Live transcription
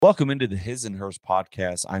Welcome into the His and Hers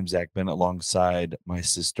podcast. I'm Zach Bennett alongside my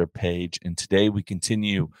sister Paige, and today we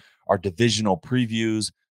continue our divisional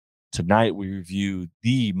previews. Tonight we review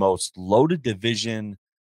the most loaded division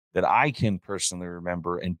that I can personally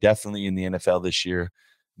remember, and definitely in the NFL this year,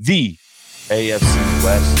 the AFC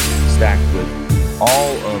West, stacked with all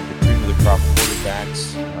of the cream of the crop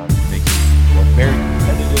quarterbacks, making a very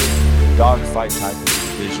competitive dogfight type of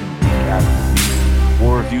division.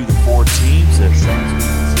 We'll review the four teams, their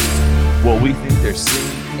strengths, weaknesses, what we think their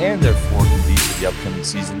ceiling and their floor can be for the upcoming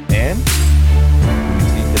season, and we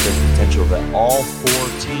think that there's potential that all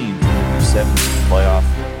four teams in the 7th playoff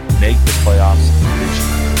make the playoffs this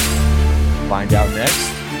year. Find out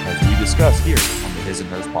next as we discuss here on the His and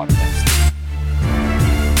Hers podcast.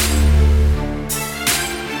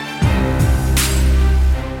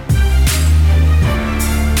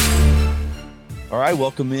 All right,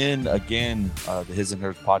 welcome in again, the His and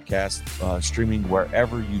Hers podcast, streaming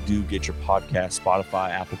wherever you do get your podcast, Spotify,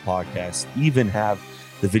 Apple Podcasts, even have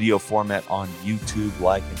the video format on YouTube.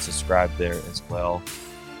 Like and subscribe there as well.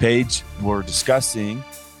 Paige, we're discussing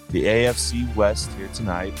the AFC West here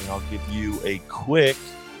tonight, and I'll give you a quick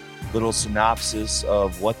little synopsis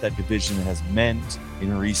of what that division has meant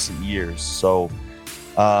in recent years. So,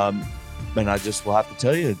 and I just will have to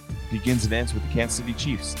tell you, it begins and ends with the Kansas City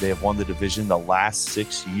Chiefs. They have won the division the last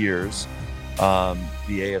 6 years. The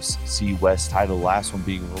AFC West title, last one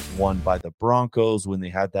being won by the Broncos when they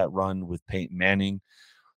had that run with Peyton Manning.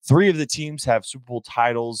 3 of the teams have Super Bowl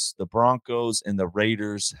titles. The Broncos and the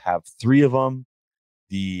Raiders have 3 of them.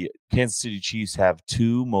 The Kansas City Chiefs have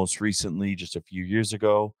 2, most recently just a few years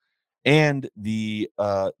ago. And the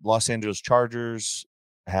Los Angeles Chargers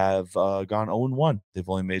have gone 0-1. They've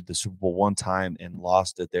only made the Super Bowl one time and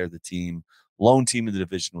lost it. They're the lone team in the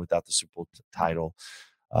division without the Super Bowl title.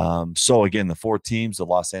 So again, the 4 teams, the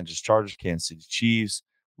Los Angeles Chargers, Kansas City Chiefs,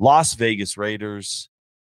 Las Vegas Raiders,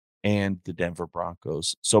 and the Denver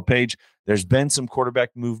Broncos. So Paige, there's been some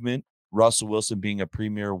quarterback movement. Russell Wilson being a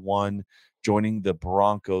premier one, joining the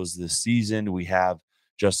Broncos this season. We have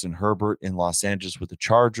Justin Herbert in Los Angeles with the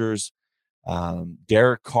Chargers.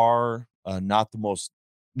 Derek Carr, not the most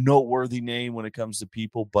noteworthy name when it comes to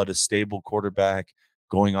people, but a stable quarterback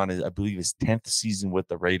going on, I believe, his 10th season with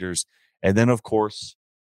the Raiders. And then, of course,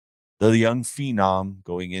 the young phenom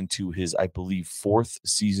going into his, I believe, 4th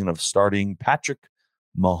season of starting, Patrick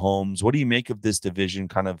Mahomes. What do you make of this division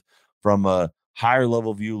kind of from a higher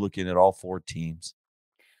level view, looking at all 4 teams?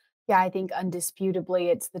 Yeah, I think undisputably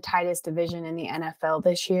it's the tightest division in the NFL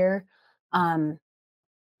this year.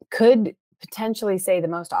 Could potentially say the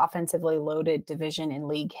most offensively loaded division in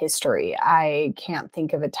league history. I can't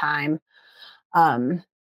think of a time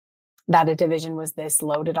that a division was this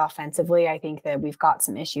loaded offensively. I think that we've got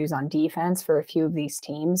some issues on defense for a few of these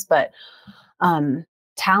teams, but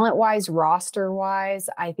talent-wise, roster-wise,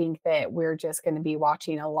 I think that we're just going to be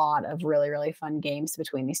watching a lot of really, really fun games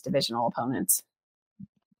between these divisional opponents.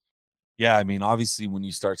 Yeah, I mean, obviously, when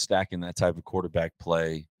you start stacking that type of quarterback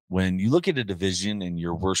play, when you look at a division and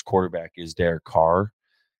your worst quarterback is Derek Carr,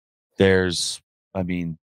 he's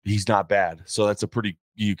not bad. So that's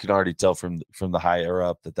you can already tell from the higher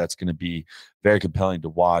up that's going to be very compelling to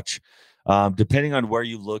watch. Depending on where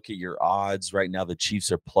you look at your odds, right now the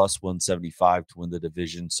Chiefs are plus 175 to win the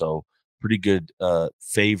division. So pretty good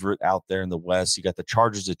favorite out there in the West. You got the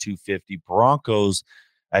Chargers at 250, Broncos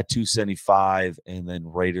at 275, and then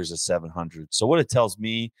Raiders at 700. So what it tells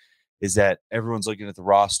me is that everyone's looking at the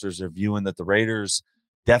rosters. They're viewing that the Raiders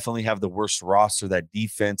definitely have the worst roster. That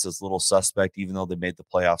defense is a little suspect, even though they made the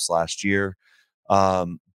playoffs last year.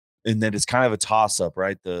 And then it's kind of a toss-up,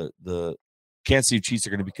 right? The Kansas City Chiefs are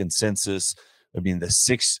going to be consensus. I mean, the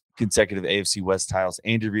 6 consecutive AFC West titles.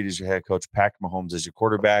 Andy Reid is your head coach. Patrick Mahomes is your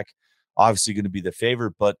quarterback. Obviously going to be the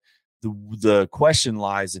favorite, but the question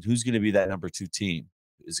lies in who's going to be that number 2 team.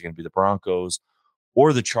 Is it going to be the Broncos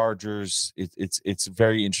or the Chargers? It's a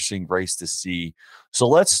very interesting race to see. So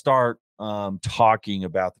let's start talking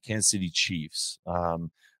about the Kansas City Chiefs.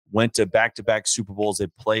 Went to back-to-back Super Bowls. They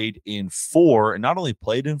played in 4, and not only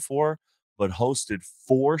played in 4, but hosted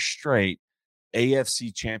 4 straight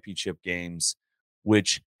AFC championship games,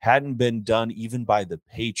 which hadn't been done even by the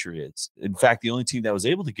Patriots. In fact, the only team that was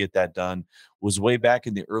able to get that done was way back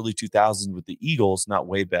in the early 2000s with the Eagles, not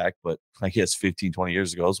way back, but I guess 15, 20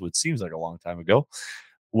 years ago, which seems like a long time ago,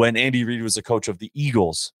 when Andy Reid was the coach of the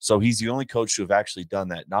Eagles. So he's the only coach to have actually done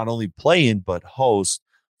that, not only play in, but host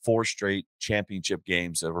 4 straight championship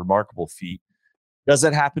games, a remarkable feat. Does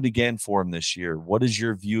that happen again for him this year? What is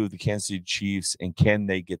your view of the Kansas City Chiefs, and can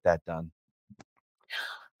they get that done?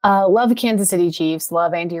 Love the Kansas City Chiefs,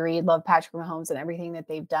 love Andy Reid, love Patrick Mahomes and everything that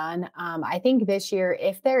they've done. I think this year,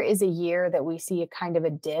 if there is a year that we see a kind of a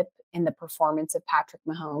dip in the performance of Patrick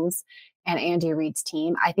Mahomes and Andy Reid's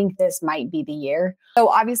team, I think this might be the year. So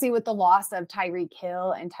obviously with the loss of Tyreek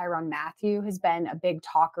Hill and Tyrann Mathieu has been a big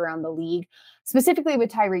talk around the league. Specifically with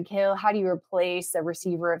Tyreek Hill, how do you replace a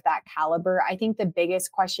receiver of that caliber? I think the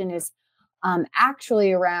biggest question is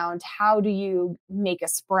actually around how do you make a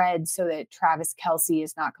spread so that Travis Kelce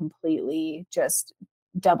is not completely just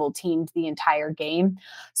double teamed the entire game.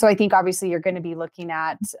 So I think obviously you're going to be looking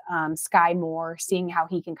at Sky Moore, seeing how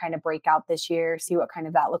he can kind of break out this year, see what kind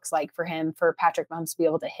of that looks like for him, for Patrick Mahomes to be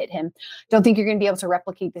able to hit him. Don't think you're going to be able to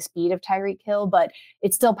replicate the speed of Tyreek Hill, but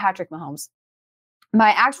it's still Patrick Mahomes. My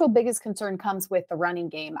actual biggest concern comes with the running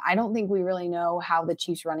game. I don't think we really know how the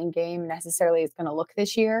Chiefs running game necessarily is going to look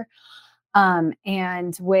this year.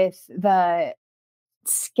 And with the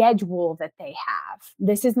schedule that they have,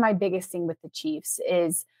 this is my biggest thing with the Chiefs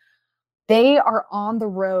is they are on the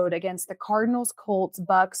road against the Cardinals, Colts,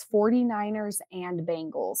 Bucks, 49ers, and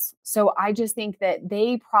Bengals. So I just think that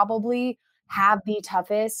they probably have the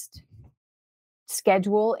toughest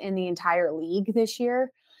schedule in the entire league this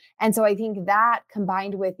year. And so I think that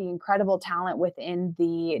combined with the incredible talent within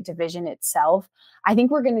the division itself, I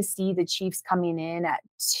think we're going to see the Chiefs coming in at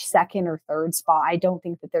second or third spot. I don't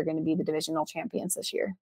think that they're going to be the divisional champions this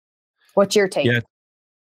year. What's your take? Yeah.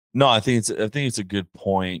 No, I think it's a good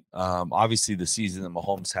point. Obviously, the season that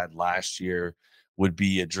Mahomes had last year would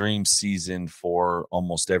be a dream season for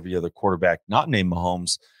almost every other quarterback not named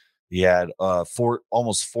Mahomes. He had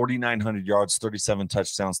almost 4,900 yards, 37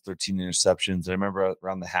 touchdowns, 13 interceptions. I remember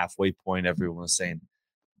around the halfway point, everyone was saying,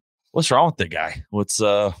 "What's wrong with the guy? What's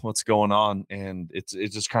going on?" And it's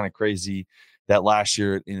just kind of crazy that last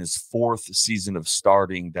year in his fourth season of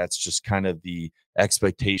starting, that's just kind of the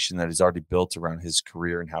expectation that he's already built around his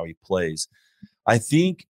career and how he plays. I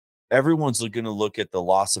think everyone's going to look at the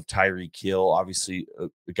loss of Tyreek Hill, obviously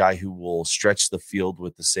a guy who will stretch the field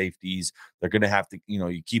with the safeties. They're going to have to,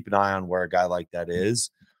 you keep an eye on where a guy like that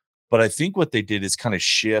is. But I think what they did is kind of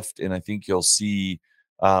shift, and I think you'll see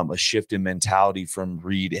a shift in mentality from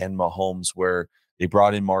Reed and Mahomes, where they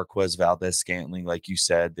brought in Marquez Valdez-Scantling, like you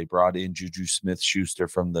said. They brought in Juju Smith-Schuster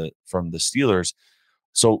from the Steelers.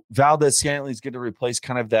 So Valdez-Scantling is going to replace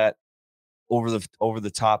kind of that over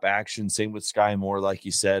the top action. Same with Sky Moore, like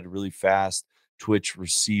you said, really fast twitch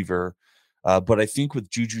receiver. But I think with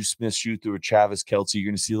Juju Smith-Schuster or Travis Kelce, you're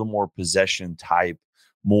going to see a little more possession type,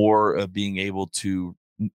 more of being able to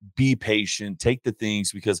be patient, take the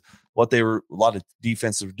things, because what a lot of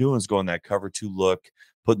defenses were doing is going that cover two look,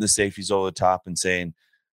 putting the safeties over the top and saying,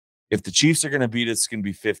 if the Chiefs are going to beat us, it's going to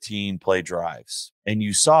be 15 play drives. And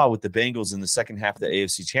you saw with the Bengals in the second half of the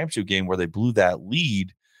AFC Championship game where they blew that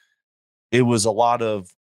lead, it was a lot of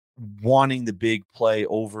wanting the big play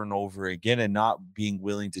over and over again and not being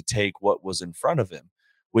willing to take what was in front of him,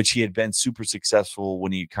 which he had been super successful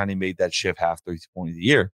when he kind of made that shift halfway through point of the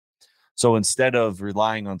year. So instead of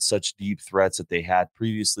relying on such deep threats that they had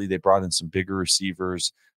previously, they brought in some bigger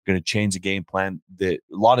receivers, going to change the game plan. A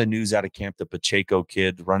lot of news out of camp, the Pacheco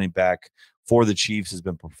kid, running back for the Chiefs, has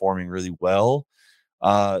been performing really well.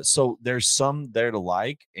 So there's some there to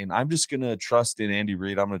like, and I'm just going to trust in Andy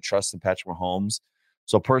Reid. I'm going to trust in Patrick Mahomes.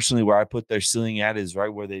 So personally, where I put their ceiling at is right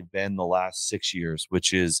where they've been the last 6 years,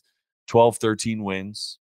 which is 12, 13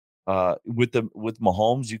 wins. With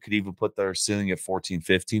Mahomes, you could even put their ceiling at 14,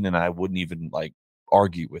 15, and I wouldn't even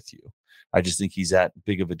argue with you. I just think he's that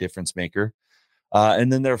big of a difference maker.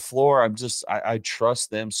 And then their floor, I trust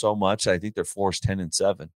them so much. I think their floor is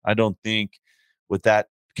 10-7. I don't think with that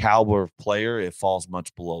caliber of player, it falls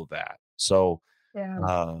much below that. So Yeah.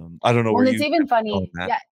 I don't know Well, where it's you even funny. that.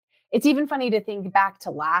 Yeah. It's even funny to think back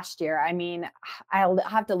to last year. I mean, I'll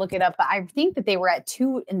have to look it up, but I think that they were at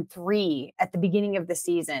 2-3 at the beginning of the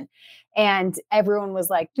season. And everyone was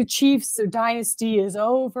like, the Chiefs, their dynasty is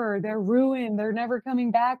over. They're ruined. They're never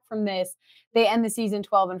coming back from this. They end the season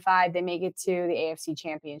 12-5. They make it to the AFC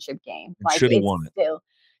Championship game. Should have won it. Still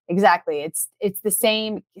exactly. It's the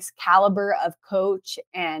same caliber of coach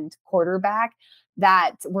and quarterback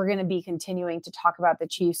that we're going to be continuing to talk about the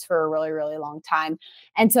Chiefs for a really, really long time.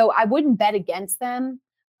 And so I wouldn't bet against them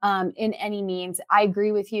in any means. I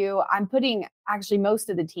agree with you. I'm putting actually most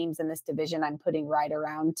of the teams in this division, I'm putting right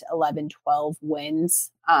around 11, 12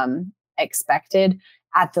 wins expected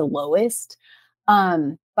at the lowest.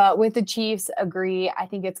 But with the Chiefs, agree. I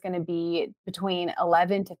think it's going to be between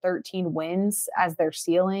 11 to 13 wins as their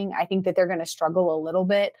ceiling. I think that they're going to struggle a little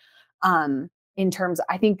bit in terms,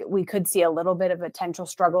 I think we could see a little bit of potential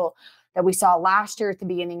struggle that we saw last year at the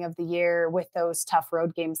beginning of the year with those tough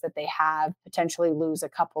road games that they have, potentially lose a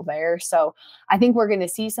couple there. So I think we're going to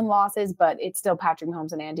see some losses, but it's still Patrick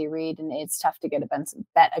Mahomes and Andy Reid, and it's tough to get a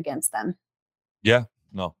bet against them. Yeah,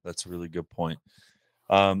 no, that's a really good point.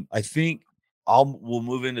 I think we'll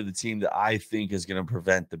move into the team that I think is going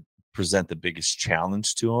to present the biggest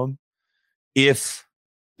challenge to them, if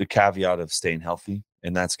the caveat of staying healthy,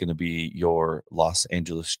 and that's going to be your Los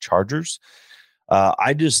Angeles Chargers.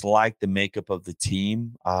 I just like the makeup of the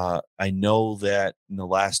team. I know that in the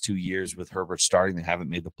last 2 years with Herbert starting, they haven't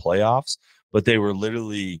made the playoffs, but they were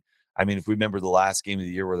literally, I mean, if we remember the last game of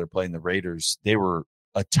the year where they're playing the Raiders, they were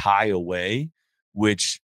a tie away,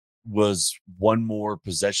 which was one more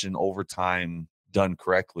possession overtime done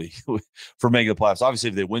correctly for making the playoffs. Obviously,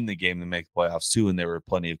 if they win the game, they make the playoffs too, and there were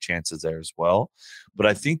plenty of chances there as well. But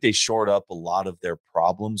I think they shored up a lot of their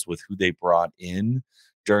problems with who they brought in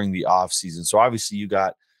during the offseason. So obviously you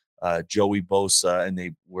got Joey Bosa, and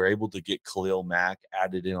they were able to get Khalil Mack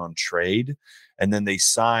added in on trade. And then they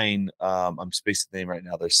sign, I'm spacing the name right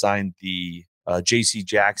now, they signed the J.C.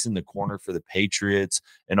 Jackson, the corner for the Patriots,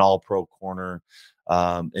 an all-pro corner.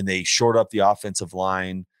 And they shored up the offensive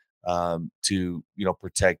line to,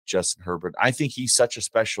 protect Justin Herbert. I think he's such a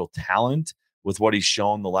special talent with what he's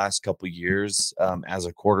shown the last couple of years as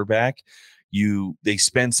a quarterback. They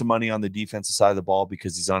spend some money on the defensive side of the ball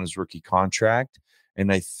because he's on his rookie contract.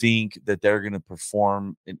 And I think that they're going to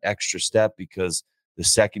perform an extra step because the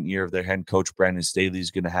second year of their head coach, Brandon Staley,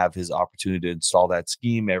 is going to have his opportunity to install that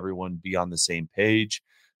scheme, everyone be on the same page.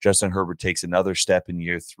 Justin Herbert takes another step in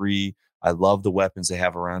year 3. I love the weapons they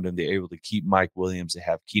have around him. They're able to keep Mike Williams. They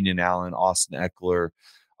have Keenan Allen, Austin Eckler.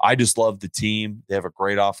 I just love the team. They have a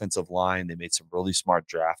great offensive line. They made some really smart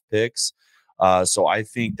draft picks. So I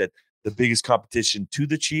think that the biggest competition to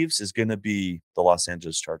the Chiefs is going to be the Los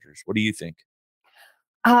Angeles Chargers. What do you think?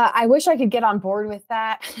 I wish I could get on board with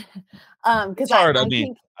that. It's hard. I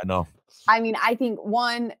know. I think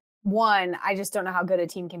one, I just don't know how good a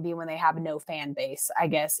team can be when they have no fan base, I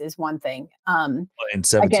guess, is one thing. In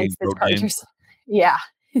 17 against the road Chargers. games. Yeah.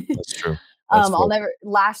 That's true.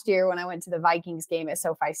 Last year when I went to the Vikings game at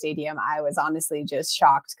SoFi Stadium, I was honestly just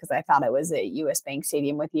shocked because I thought it was a US Bank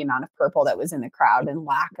Stadium with the amount of purple that was in the crowd and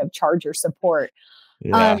lack of Charger support.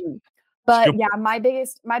 Yeah. But yeah, my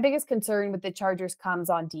biggest concern with the Chargers comes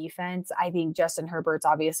on defense. I think Justin Herbert's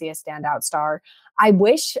obviously a standout star. I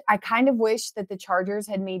kind of wish that the Chargers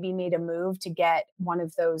had maybe made a move to get one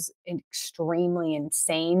of those extremely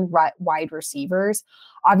insane wide receivers.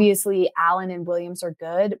 Obviously, Allen and Williams are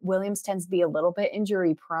good. Williams tends to be a little bit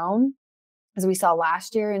injury prone, as we saw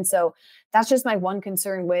last year. And so that's just my one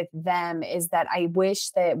concern with them, is that I wish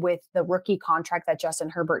that with the rookie contract that Justin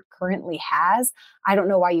Herbert currently has, I don't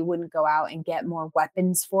know why you wouldn't go out and get more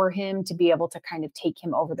weapons for him to be able to kind of take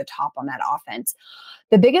him over the top on that offense.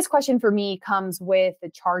 The biggest question for me comes with the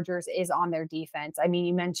Chargers is on their defense. I mean,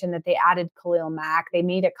 you mentioned that they added Khalil Mack. They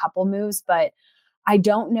made a couple moves, but I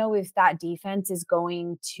don't know if that defense is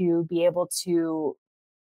going to be able to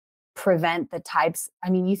prevent the types. I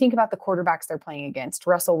mean, you think about the quarterbacks they're playing against,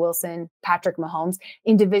 Russell Wilson, Patrick Mahomes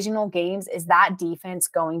in divisional games. Is that defense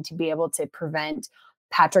going to be able to prevent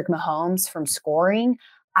Patrick Mahomes from scoring?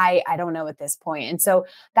 I don't know at this point. And so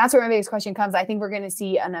that's where my biggest question comes. I think we're going to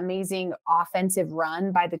see an amazing offensive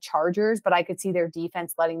run by the Chargers, but I could see their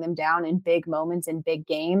defense letting them down in big moments in big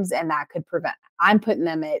games. And that could prevent, I'm putting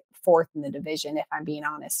them at 4th in the division, if I'm being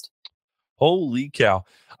honest. Holy cow.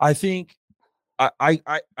 I think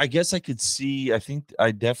I guess I could see.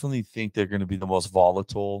 I definitely think they're going to be the most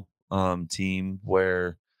volatile team.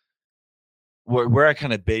 Where I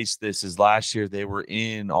kind of base this is last year they were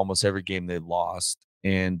in almost every game they lost,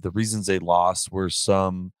 and the reasons they lost were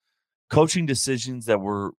some coaching decisions that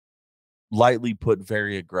were lightly put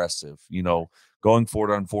very aggressive. Going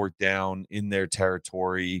forward on 4th down in their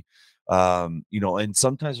territory. And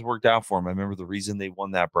sometimes it worked out for them. I remember the reason they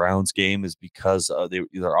won that Browns game is because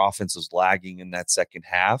their offense was lagging in that second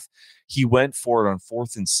half. He went for it on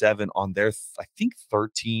 4th and 7 on their, I think,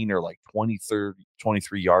 13 or like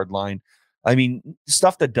 23 yard line. I mean,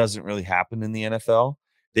 stuff that doesn't really happen in the NFL.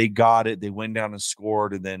 They got it. They went down and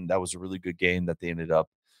scored, and then that was a really good game that they ended up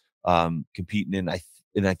competing in.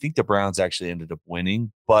 I think the Browns actually ended up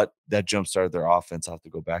winning, but that jump-started their offense. I'll have to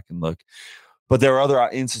go back and look. But there are other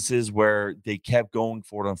instances where they kept going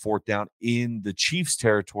for it on 4th down in the Chiefs'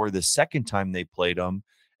 territory the second time they played them,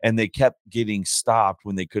 and they kept getting stopped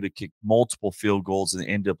when they could have kicked multiple field goals, and they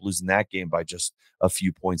ended up losing that game by just a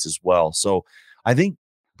few points as well. So I think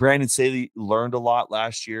Brandon Staley learned a lot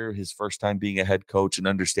last year, his first time being a head coach, and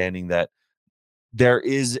understanding that there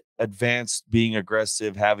is advanced being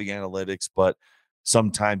aggressive, having analytics, but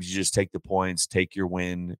sometimes you just take the points, take your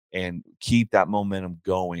win, and keep that momentum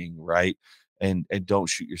going, right? And don't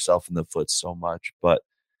shoot yourself in the foot so much. But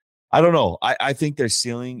I don't know. I think their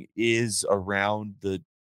ceiling is around the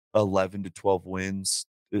 11 to 12 wins.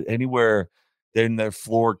 Anywhere then their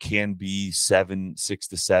floor can be 6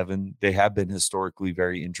 to 7. They have been historically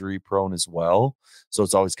very injury prone as well. So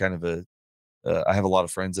it's always kind of I have a lot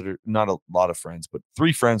of friends that are not a lot of friends, but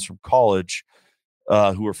 3 friends from college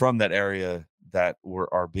who are from that area that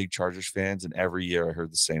are big Chargers fans. And every year I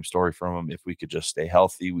heard the same story from them. If we could just stay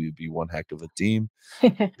healthy, we would be one heck of a team.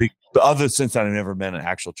 But other since I've never been an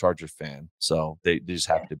actual Chargers fan, so they just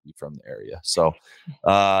happen to be from the area. So,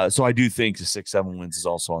 so I do think the 6-7 wins is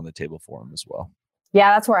also on the table for them as well.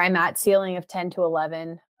 Yeah, that's where I'm at. Ceiling of 10 to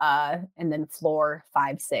 11, and then floor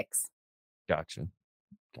 5-6. Gotcha.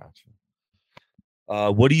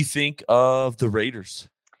 What do you think of the Raiders?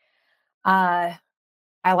 I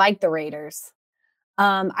like the Raiders.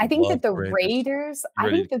 I think that the Raiders. I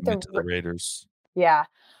think that the Raiders. Yeah,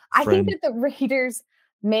 I think that the Raiders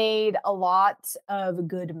made a lot of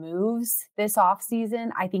good moves this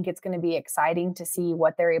offseason. I think it's going to be exciting to see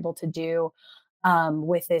what they're able to do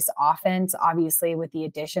with this offense. Obviously, with the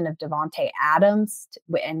addition of Davante Adams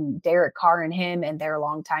and Derek Carr and him and their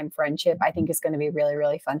longtime friendship, I think it's going to be really,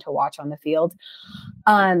 really fun to watch on the field.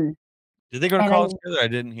 Did they go to college together? I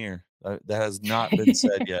didn't hear. That has not been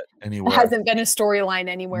said yet anywhere. It hasn't been a storyline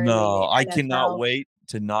anywhere. No, I cannot wait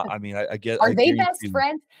to not. I mean, I get. Are they best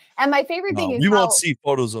friends? And my favorite thing is we won't see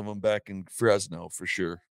photos of them back in Fresno for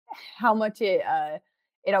sure. How much it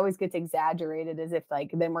always gets exaggerated, as if like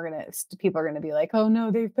then people are gonna be like, oh no,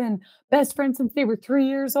 they've been best friends since they were 3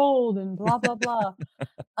 years old and blah blah blah.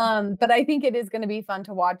 But I think it is going to be fun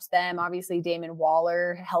to watch them. Obviously, Damon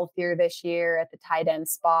Waller healthier this year at the tight end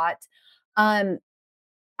spot.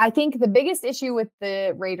 I think the biggest issue with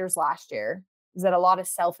the Raiders last year is that a lot of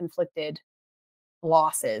self-inflicted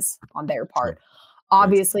losses on their part. Sure.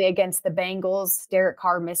 Obviously, against the Bengals, Derek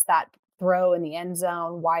Carr missed that throw in the end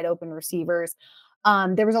zone, wide open receivers.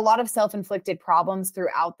 There was a lot of self-inflicted problems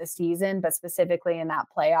throughout the season, but specifically in that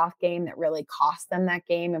playoff game that really cost them that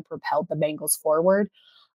game and propelled the Bengals forward.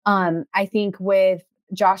 I think with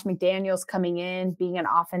Josh McDaniels coming in, being an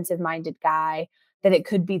offensive-minded guy, that it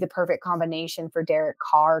could be the perfect combination for Derek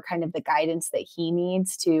Carr, kind of the guidance that he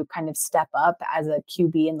needs to kind of step up as a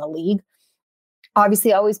QB in the league.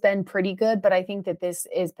 Obviously, always been pretty good, but I think that this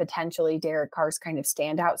is potentially Derek Carr's kind of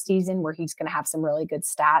standout season where he's going to have some really good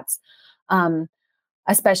stats,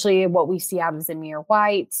 especially what we see out of Zamir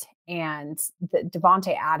White and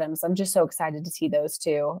Davante Adams. I'm just so excited to see those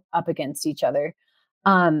two up against each other.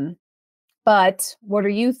 But what are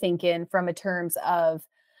you thinking from a terms of,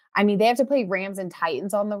 I mean, they have to play Rams and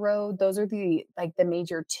Titans on the road. Those are the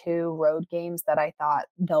major 2 road games that I thought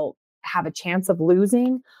they'll have a chance of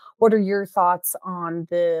losing. What are your thoughts on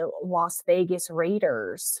the Las Vegas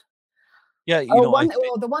Raiders? Yeah,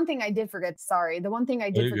 the one thing I did forget to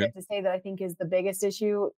say that I think is the biggest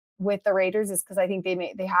issue with the Raiders is because I think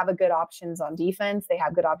they have a good options on defense, they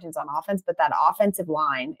have good options on offense, but that offensive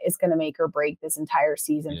line is going to make or break this entire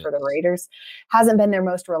season for the Raiders. Hasn't been their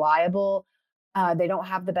most reliable. They don't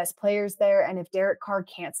have the best players there, and if Derek Carr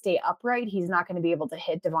can't stay upright, he's not going to be able to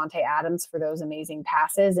hit Davante Adams for those amazing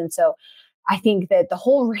passes. And so I think that the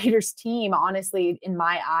whole Raiders team, honestly, in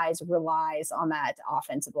my eyes, relies on that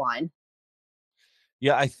offensive line.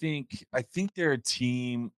 Yeah, I think they're a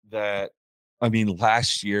team that, I mean,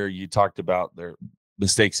 last year you talked about their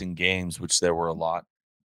mistakes in games, which there were a lot,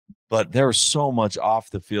 but there was so much off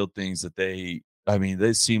the field things that they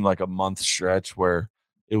seemed like a month stretch where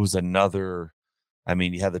it was another. I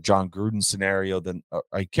mean, you had the John Gruden scenario. Then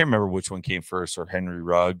I can't remember which one came first, or Henry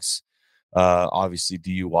Ruggs, obviously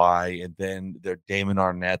DUI, and then their Damon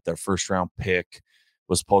Arnett, their first round pick,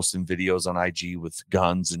 was posting videos on IG with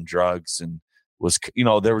guns and drugs, and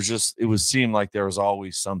seemed like there was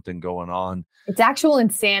always something going on. It's actual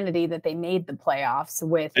insanity that they made the playoffs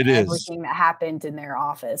with everything that happened in their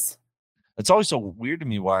office. It's always so weird to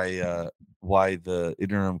me why the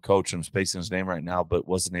interim coach, I'm spacing his name right now, but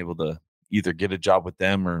wasn't able to either get a job with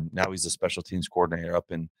them, or now he's a special teams coordinator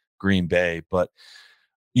up in Green Bay. But,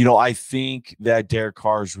 I think that Derek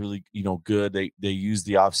Carr is really, good. They used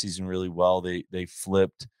the offseason really well. They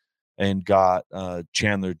flipped and got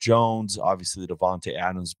Chandler Jones, obviously Davante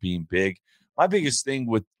Adams being big. My biggest thing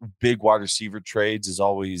with big wide receiver trades is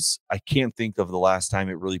always, I can't think of the last time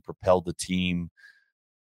it really propelled the team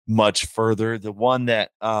much further. The one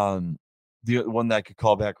that I could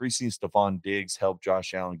call back recently, Stephon Diggs helped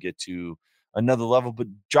Josh Allen get to another level. But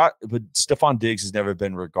Stephon Diggs has never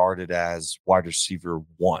been regarded as wide receiver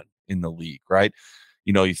one in the league, right?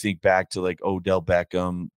 You think back to like Odell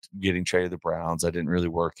Beckham getting traded to the Browns. That didn't really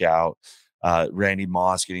work out. Randy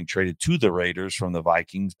Moss getting traded to the Raiders from the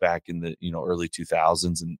Vikings back in the early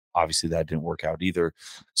 2000s, and obviously that didn't work out either.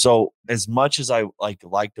 So as much as I like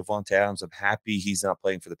Davante Adams, I'm happy he's not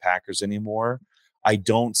playing for the Packers anymore. I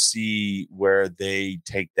don't see where they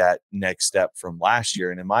take that next step from last year,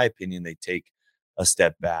 and in my opinion, they take a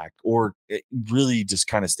step back or really just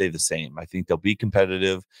kind of stay the same. I think they'll be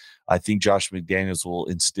competitive. I think Josh McDaniels will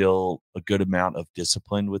instill a good amount of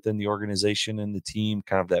discipline within the organization and the team,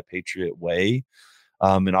 kind of that Patriot way.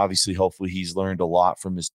 And obviously, hopefully, he's learned a lot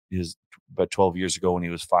from his about 12 years ago when he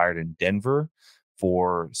was fired in Denver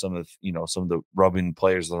for some of the rubbing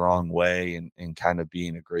players the wrong way and kind of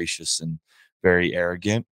being a gracious and very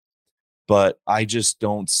arrogant. But I just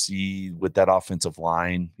don't see with that offensive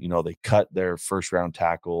line, they cut their first round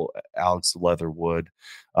tackle, Alex Leatherwood.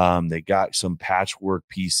 They got some patchwork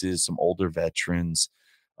pieces, some older veterans.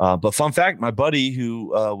 But fun fact, my buddy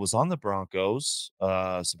who was on the Broncos,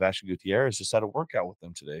 Sebastian Gutierrez, just had a workout with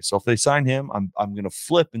them today. So if they sign him, I'm going to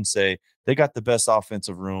flip and say they got the best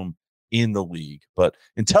offensive room in the league. But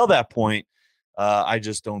until that point, I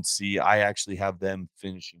just don't see. I actually have them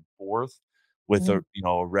finishing fourth with a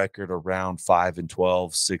record around 5-12,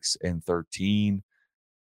 6-13,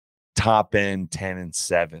 top end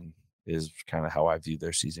 10-7 is kind of how I view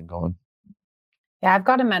their season going. Yeah, I've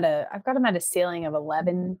got them at a ceiling of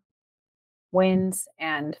 11 wins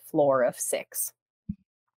and floor of 6.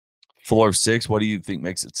 Floor of 6. What do you think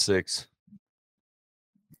makes it 6?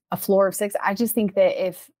 A floor of 6. I just think that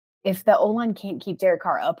if the O-line can't keep Derek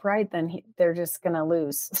Carr upright, then they're just going to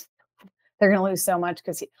lose. They're going to lose so much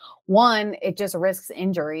because it just risks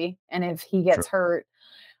injury. And if he gets hurt,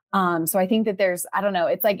 so I think that I don't know.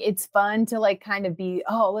 It's like, it's fun to like kind of be,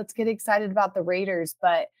 let's get excited about the Raiders.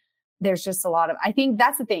 But there's just I think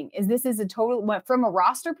that's the thing this is from a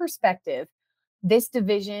roster perspective, this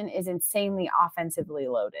division is insanely offensively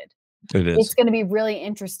loaded. It is. It's going to be really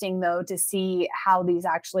interesting though, to see how these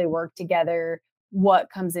actually work together, what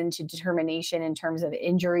comes into determination in terms of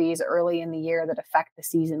injuries early in the year that affect the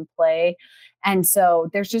season play. And so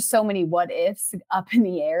there's just so many what ifs up in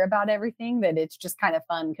the air about everything that it's just kind of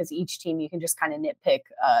fun because each team you can just kind of nitpick.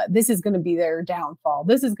 This is going to be their downfall.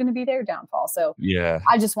 This is going to be their downfall. So yeah,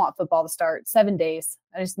 I just want football to start 7 days.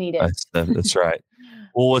 I just need it. That's right.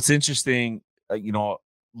 Well, what's interesting,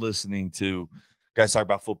 listening to guys talk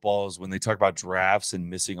about football is when they talk about drafts and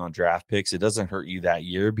missing on draft picks, it doesn't hurt you that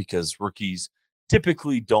year because rookies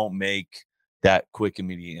typically don't make that quick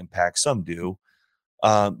immediate impact. Some do,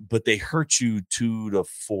 but they hurt you 2 to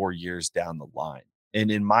 4 years down the line.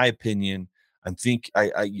 And in my opinion,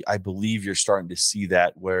 I believe you're starting to see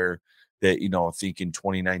that where that, I think in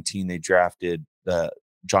 2019 they drafted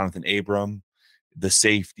Jonathan Abram, the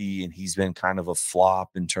safety, and he's been kind of a flop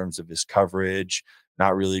in terms of his coverage,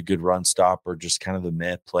 not really a good run stopper, just kind of a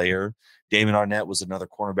meh player. Damon Arnett was another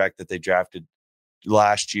cornerback that they drafted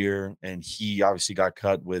last year, and he obviously got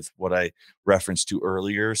cut with what I referenced to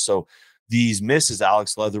earlier. So these misses,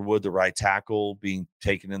 Alex Leatherwood, the right tackle, being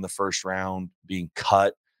taken in the first round, being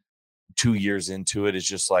cut 2 years into it, is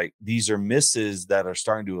just like these are misses that are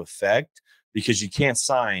starting to affect because you can't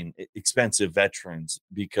sign expensive veterans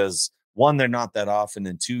because one, they're not that often,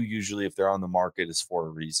 and two, usually if they're on the market, it's for a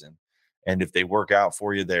reason. And if they work out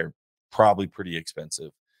for you, they're probably pretty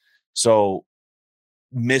expensive. So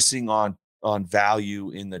missing on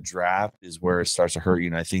value in the draft is where it starts to hurt you.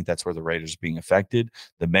 And I think that's where the Raiders are being affected.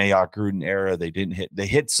 The Mayock Gruden era, they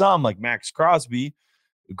hit some like Max Crosby,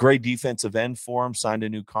 a great defensive end for him, signed a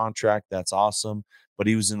new contract. That's awesome. But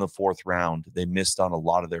he was in the 4th round. They missed on a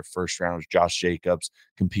lot of their first rounders. Josh Jacobs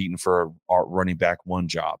competing for a running back 1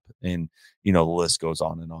 job. And, the list goes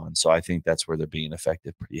on and on. So I think that's where they're being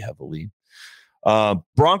affected pretty heavily.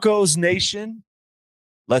 Broncos Nation,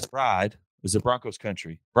 let's ride. Is it Broncos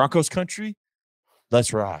country? Broncos country?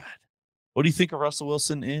 Let's ride. What do you think of Russell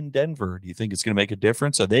Wilson in Denver? Do you think it's going to make a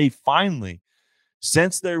difference? Are they finally,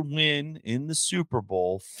 since their win in the Super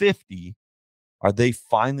Bowl 50, are they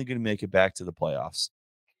finally going to make it back to the playoffs?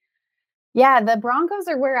 Yeah, the Broncos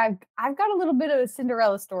are where I've got a little bit of a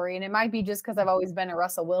Cinderella story, and it might be just because I've always been a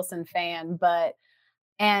Russell Wilson fan,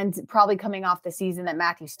 and probably coming off the season that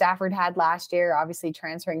Matthew Stafford had last year, obviously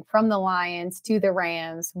transferring from the Lions to the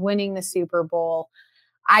Rams, winning the Super Bowl.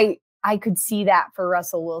 I could see that for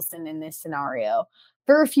Russell Wilson in this scenario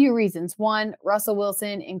for a few reasons. One, Russell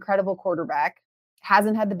Wilson, incredible quarterback,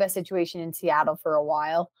 hasn't had the best situation in Seattle for a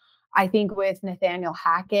while. I think with Nathaniel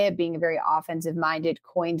Hackett being a very offensive-minded,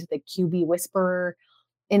 coined the QB whisperer,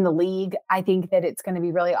 in the league. I think that it's going to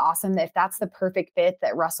be really awesome that if that's the perfect fit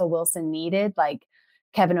that Russell Wilson needed, like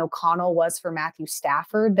Kevin O'Connell was for Matthew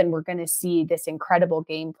Stafford, then we're going to see this incredible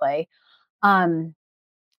gameplay.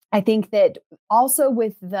 I think that also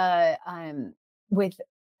with the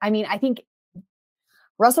I think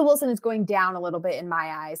Russell Wilson is going down a little bit in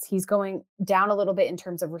my eyes. He's going down a little bit in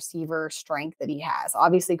terms of receiver strength that he has.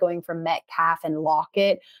 Obviously, going from Metcalf and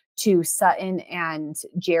Lockett to Sutton and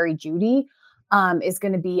Jerry Jeudy is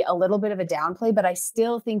going to be a little bit of a downplay, but I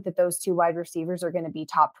still think that those two wide receivers are going to be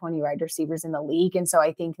top 20 wide receivers in the league. And so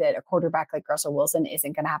I think that a quarterback like Russell Wilson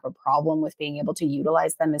isn't going to have a problem with being able to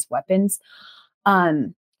utilize them as weapons.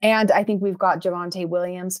 And I think we've got Javonte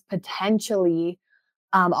Williams potentially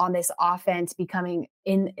on this offense becoming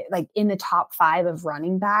in the top 5 of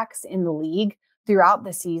running backs in the league throughout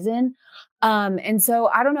the season. And so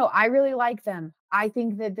I don't know. I really like them. I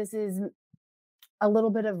think that this is a little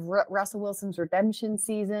bit of Russell Wilson's redemption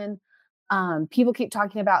season. People keep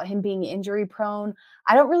talking about him being injury prone.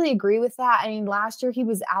 I don't really agree with that. I mean, last year he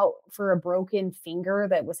was out for a broken finger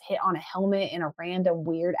that was hit on a helmet in a random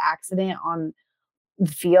weird accident on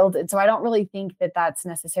the field. And so I don't really think that that's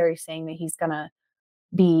necessarily saying that he's going to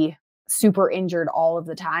be super injured all of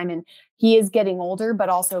the time. And he is getting older, but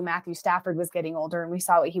also Matthew Stafford was getting older and we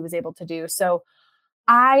saw what he was able to do. So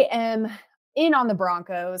I am in on the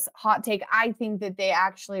Broncos. Hot take. I think that they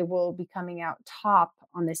actually will be coming out top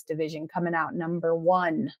on this division, coming out number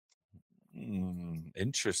 1.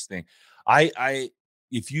 Interesting. I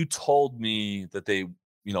if you told me that they,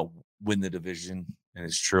 win the division, and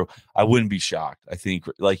it's true, I wouldn't be shocked. I think,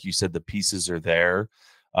 like you said, the pieces are there.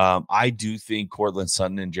 I do think Cortland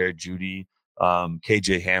Sutton and Jared Jeudy,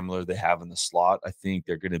 KJ Hamler, they have in the slot. I think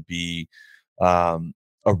they're going to be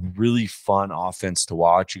a really fun offense to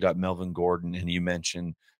watch. You got Melvin Gordon, and you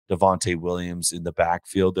mentioned Davante Williams in the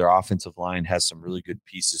backfield. Their offensive line has some really good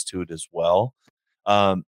pieces to it as well.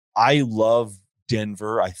 I love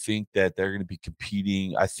Denver. I think that they're going to be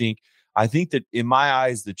competing. I think that in my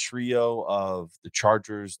eyes, the trio of the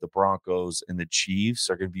Chargers, the Broncos, and the Chiefs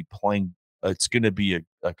are going to be playing. It's going to be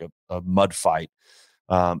a mud fight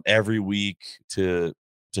every week to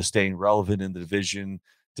staying relevant in the division,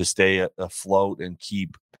 to stay afloat and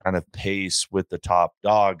keep kind of pace with the top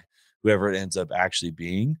dog, whoever it ends up actually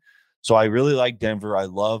being. So I really like Denver. I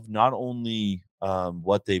love not only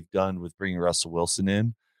what they've done with bringing Russell Wilson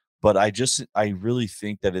in, but I really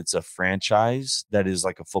think that it's a franchise that is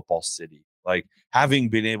like a football city. Like having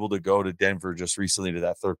been able to go to Denver just recently to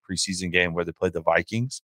that third preseason game where they played the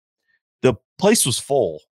Vikings, the place was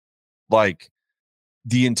full. Like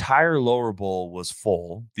the entire lower bowl was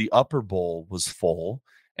full. The upper bowl was full,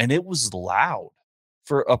 and it was loud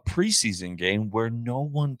for a preseason game where no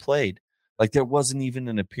one played. Like there wasn't even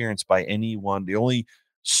an appearance by anyone. The only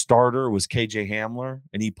starter was KJ Hamler,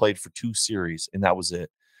 and he played for 2 series, and that was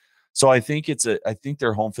it. So I think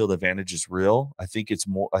their home field advantage is real. I think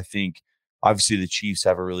obviously the Chiefs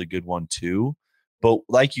have a really good one too. But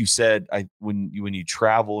like you said, when you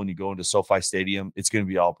travel and you go into SoFi Stadium, it's going to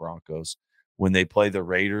be all Broncos. When they play the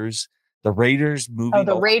Raiders moving.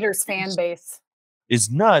 The Raiders fan base is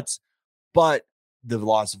nuts. But the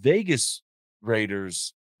Las Vegas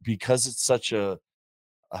Raiders, because it's such a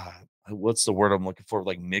what's the word I'm looking for?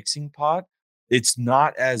 Like mixing pot. It's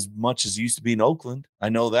not as much as it used to be in Oakland. I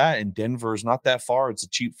know that. And Denver is not that far. It's a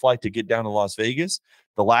cheap flight to get down to Las Vegas.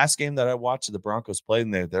 The last game that I watched the Broncos play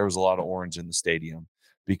in there was a lot of orange in the stadium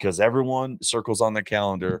because everyone circles on their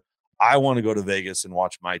calendar. I want to go to Vegas and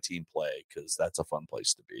watch my team play because that's a fun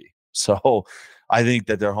place to be. So I think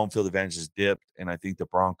that their home field advantage is dipped. And I think the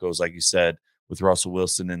Broncos, like you said, with Russell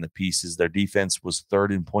Wilson and the pieces, their defense was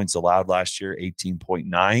 3rd in points allowed last year,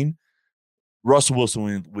 18.9. Russell Wilson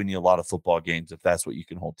will win you a lot of football games if that's what you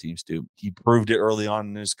can hold teams to. He proved it early on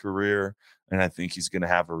in his career, and I think he's going to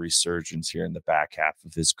have a resurgence here in the back half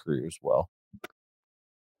of his career as well.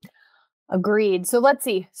 Agreed. So let's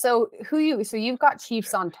see. So you've got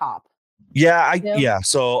Chiefs on top. Yeah.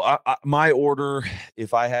 So my order,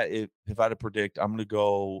 if I had to predict, I'm going to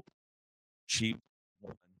go Chiefs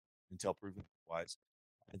until proven otherwise.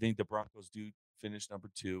 I think the Broncos do finish number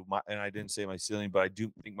 2. And I didn't say my ceiling, but I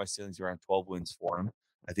do think my ceiling's around 12 wins for them.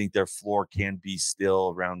 I think their floor can be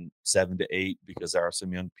still around 7 to 8 because there are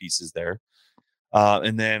some young pieces there.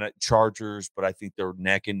 And then Chargers, but I think they're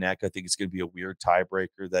neck and neck. I think it's going to be a weird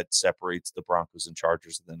tiebreaker that separates the Broncos and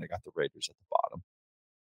Chargers. And then I got the Raiders at the bottom.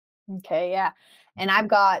 Okay, yeah. And I've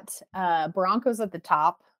got Broncos at the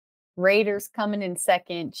top, Raiders coming in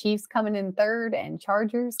 2nd, Chiefs coming in 3rd, and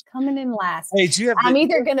Chargers coming in last. Hey, do you have I'm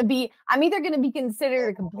either gonna be considered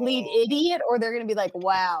a complete idiot, or they're gonna be like,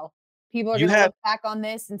 wow, people are gonna look back on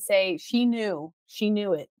this and say, she knew She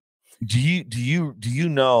knew it. Do you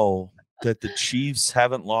know that the Chiefs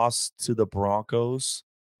haven't lost to the Broncos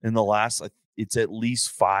in the last, it's at least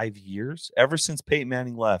 5 years? Ever since Peyton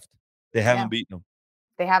Manning left, they haven't beaten them.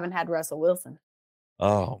 They haven't had Russell Wilson.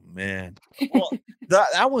 Oh, man. Well,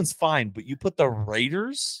 that one's fine, but you put the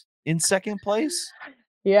Raiders in second place?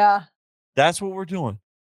 Yeah. That's what we're doing.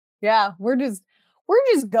 Yeah, we're just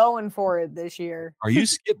going for it this year. Are you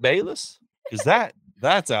Skip Bayless? Because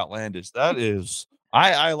that's outlandish. That is.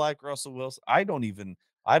 I like Russell Wilson. I don't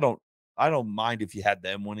mind if you had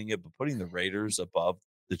them winning it, but putting the Raiders above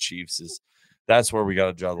the Chiefs that's where we got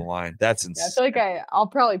to draw the line. That's insane. I feel like I'll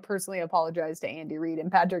probably personally apologize to Andy Reid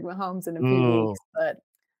and Patrick Mahomes in a few weeks, but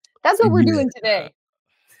that's what we're doing today.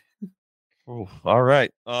 Oh, all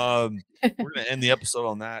right. We're gonna end the episode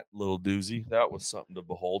on that little doozy. That was something to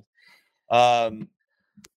behold.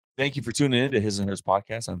 Thank you for tuning in to His and Hers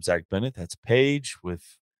podcast. I'm Zach Bennett. That's Paige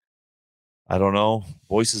with, I don't know,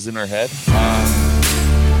 voices in her head.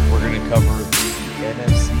 We're going to cover the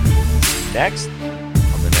NFC next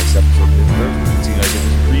on the next episode of His and Hers. We'll continue our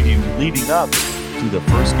preview leading up to the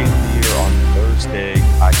first game of the year on Thursday.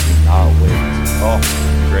 I cannot wait. Oh,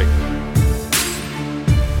 great.